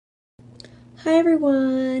Hi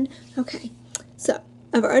everyone! Okay, so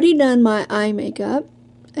I've already done my eye makeup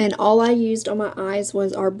and all I used on my eyes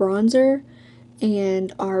was our bronzer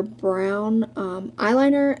and our brown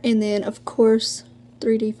eyeliner, and then of course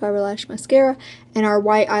 3D Fiber Lash Mascara and our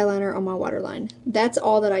white eyeliner on my waterline. That's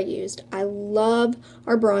all that I used. I love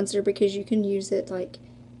our bronzer because you can use it like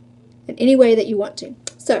in any way that you want to.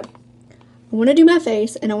 So I want to do my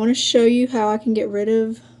face and I want to show you how I can get rid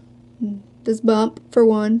of this bump for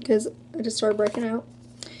one, because I just started breaking out.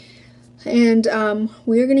 And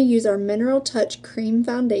we're going to use our Mineral Touch Cream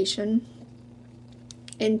Foundation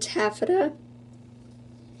in Taffeta.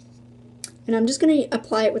 And I'm just going to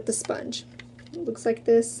apply it with the sponge. It looks like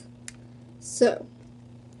this. So,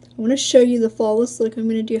 I want to show you the flawless look. I'm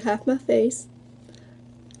going to do half my face.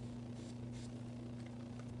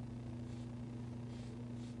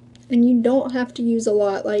 And you don't have to use a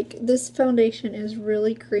lot. Like, this foundation is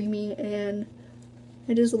really creamy and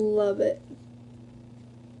I just love it.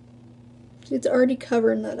 It's already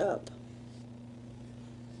covering that up.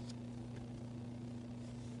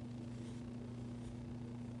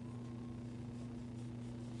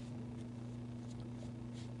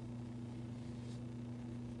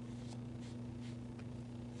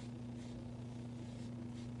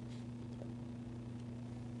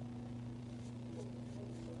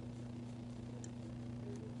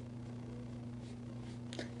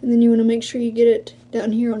 And then you want to make sure you get it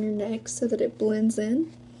down here on your neck so that it blends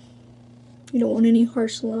in. You don't want any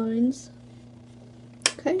harsh lines.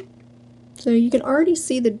 Okay, so you can already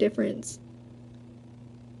see the difference.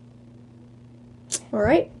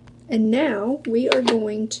 Alright, and now we are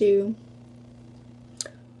going to,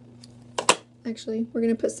 we're going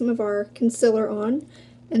to put some of our concealer on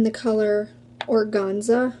in the color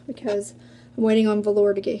Organza because I'm waiting on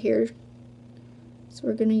velour to get here. So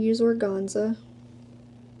we're going to use Organza.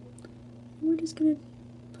 We're just going to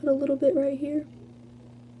put a little bit right here.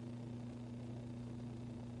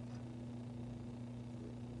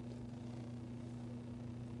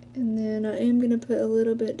 And then I am going to put a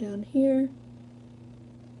little bit down here.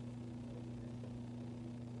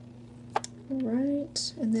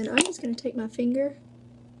 Alright, and then I'm just going to take my finger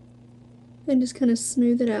and just kind of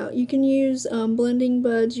smooth it out. You can use blending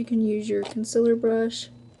buds, you can use your concealer brush,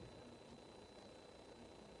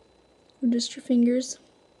 or just your fingers,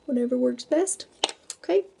 whatever works best.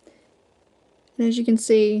 Okay, and as you can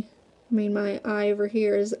see, I mean, my eye over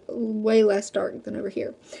here is way less dark than over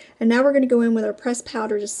here. And now we're going to go in with our pressed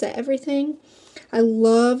powder to set everything. I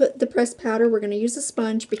love the pressed powder. We're going to use a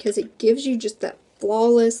sponge because it gives you just that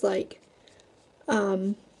flawless, like,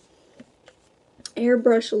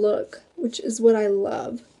 airbrush look, which is what I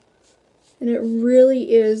love. And it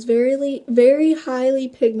really is very, very highly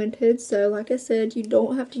pigmented. So, like I said, you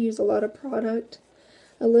don't have to use a lot of product.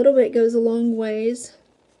 A little bit goes a long ways.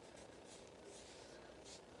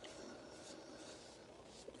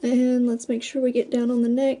 And let's make sure we get down on the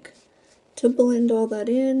neck to blend all that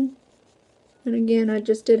in. And again, I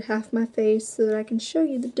just did half my face so that I can show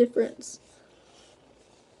you the difference.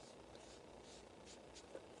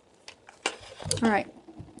 Alright,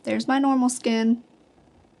 there's my normal skin.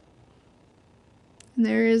 And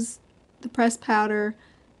there is the pressed powder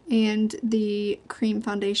and the cream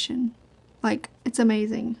foundation. Like, it's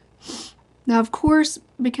amazing. Now, of course,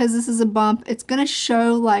 because this is a bump, it's going to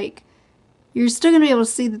show, like, you're still going to be able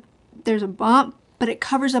to see that there's a bump, but it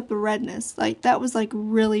covers up the redness. Like, that was, like,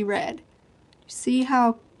 really red. See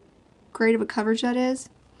how great of a coverage that is?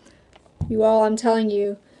 You all, I'm telling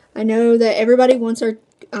you, I know that everybody wants our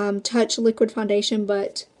Touch liquid foundation,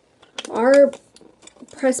 but our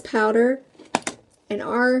pressed powder and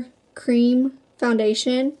our cream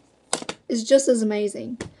foundation is just as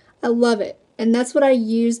amazing. I love it. And that's what I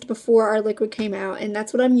used before our liquid came out, and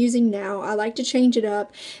that's what I'm using now. I like to change it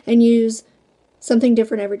up and use something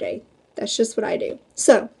different every day. That's just what I do.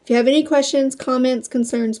 So, if you have any questions, comments,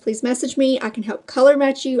 concerns, please message me. I can help color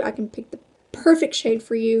match you. I can pick the perfect shade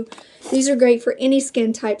for you. These are great for any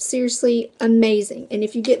skin type. Seriously, amazing. And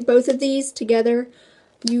if you get both of these together,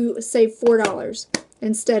 you save $4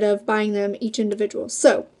 instead of buying them each individual.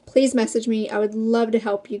 So, please message me. I would love to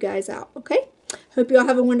help you guys out, okay? Hope you all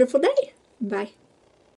have a wonderful day. Bye.